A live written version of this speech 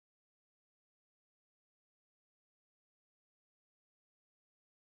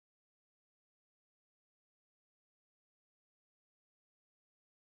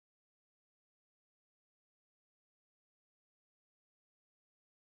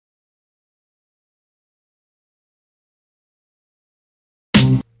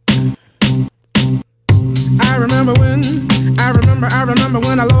I remember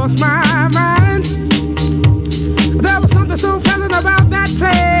when I lost my mind. There was something so pleasant about that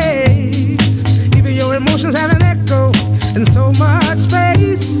place. Even your emotions have an echo in so much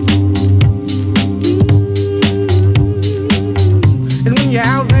space. And when you're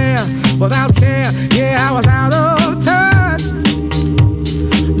out there without care, yeah, I was out of touch.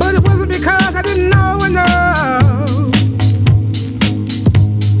 But it wasn't because I didn't know enough.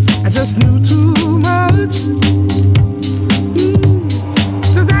 I just knew too much.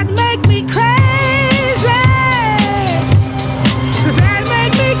 Does that make me crazy? Does that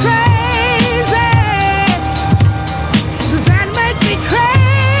make me crazy? Does that make me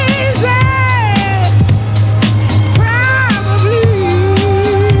crazy? Probably.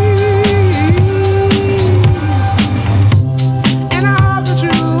 And I hope that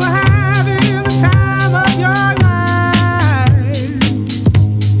you are having the time of your life.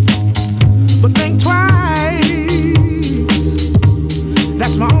 But think twice.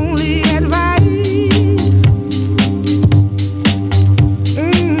 That's my only advice.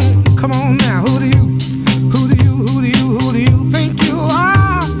 Come on now, who do you think you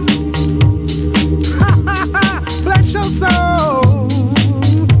are? Bless your soul.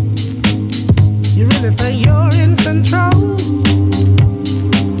 You really think you're in control?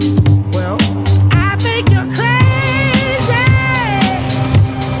 Well, I think you're crazy.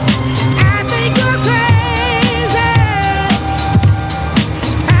 I think you're crazy.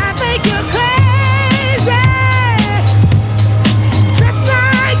 I think you're crazy, just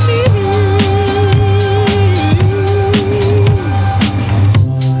like me.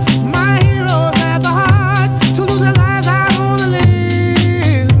 My heroes had the heart to lose their lives out on a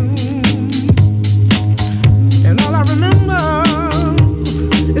limb. And all I remember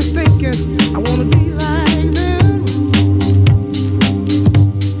is thinking, I want to be like them.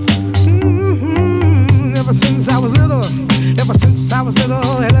 Ever since I was little,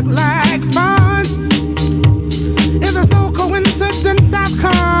 it looked like fun. And there's no coincidence I've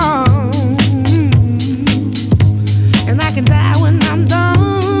come. And I can die when I'm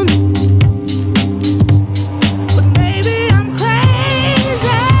done. But maybe I'm crazy.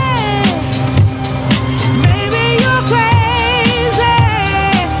 Maybe you're crazy.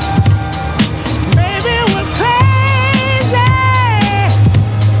 Maybe we're crazy.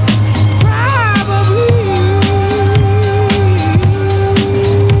 Probably.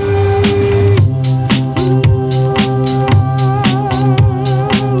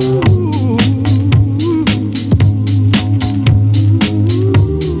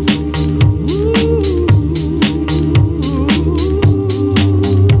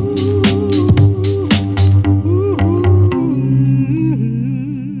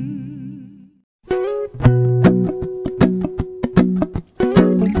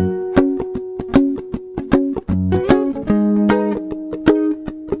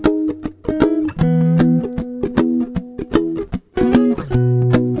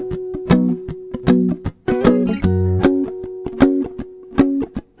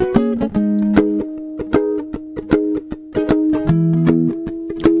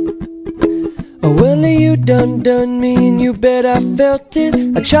 Well, you done me and you bet I felt it.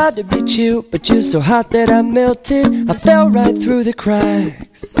 I tried to beat you, but you're so hot that I melted. I fell right through the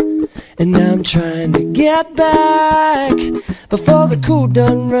cracks, and now I'm trying to get back. Before the cool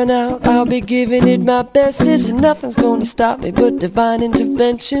done run out, I'll be giving it my bestest, and nothing's gonna stop me but divine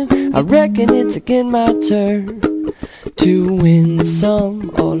intervention. I reckon it's again my turn to win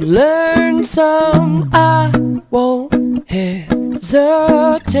some or learn some. I won't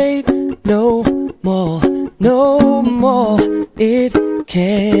hesitate no more, no more. It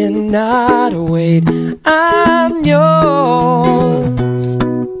cannot wait. I'm yours.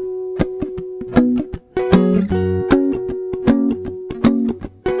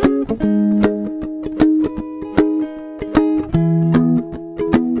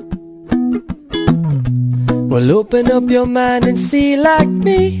 Well, open up your mind and see like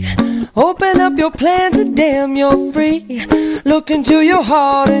me. Open up your plans and damn, you're free. Look into your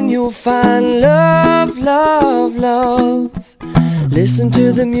heart and you'll find love, love, love. Listen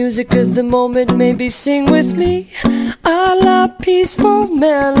to the music of the moment, maybe sing with me a la peaceful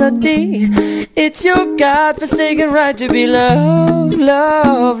melody. It's your God-forsaken right to be loved,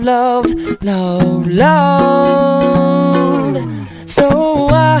 loved, loved, loved, loved. So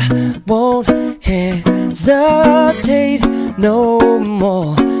I won't hesitate no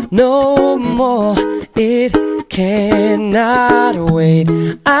more, no more. It cannot wait.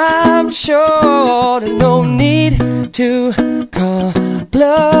 I'm sure there's no need to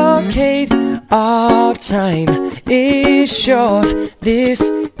complicate. Our time is short. This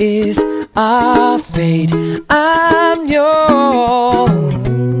is our fate. I'm yours.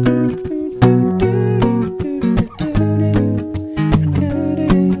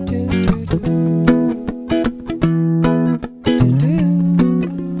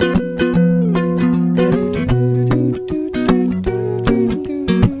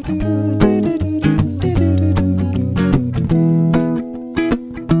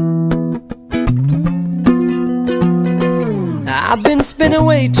 I've been spinning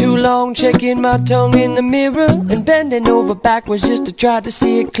way too long, checking my tongue in the mirror and bending over backwards just to try to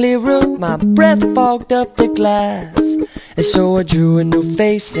see it clearer. My breath fogged up the glass, and so I drew a new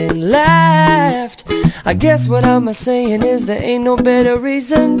face and laughed. I guess what I'm saying is there ain't no better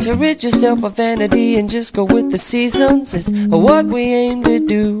reason to rid yourself of vanity and just go with the seasons. It's what we aim to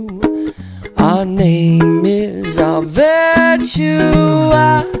do. Our name is our virtue.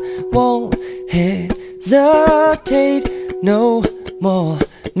 I won't hesitate no more,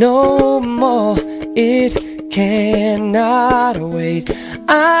 no more. It cannot wait.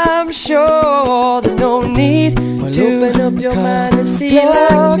 I'm sure there's no need to open up your mind and see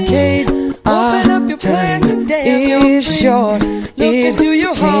like me. Open up your plan today. It's short. It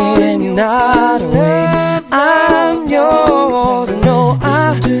cannot wait. I'm yours. No,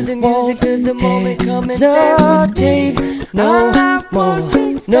 I won't hesitate no more,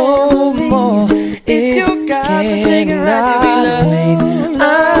 no more. It's your God-forsaken right to be loved.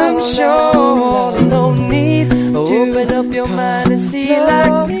 I'm sure there's no need to open up your mind and see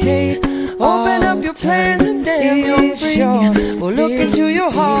like me. Open up your plans and damn you're free. Well, look into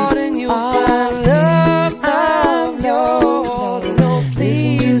your heart and you'll find love. I'm yours. No,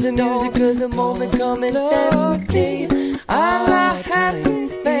 please, the music of the moment, come and dance with me. I'm not happy,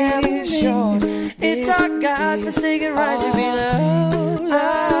 very short. It's our God-forsaken right to be loved.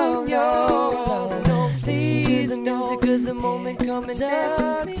 I'm yours. No, please, the music of the moment, come and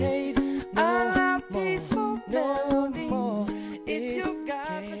dance with me.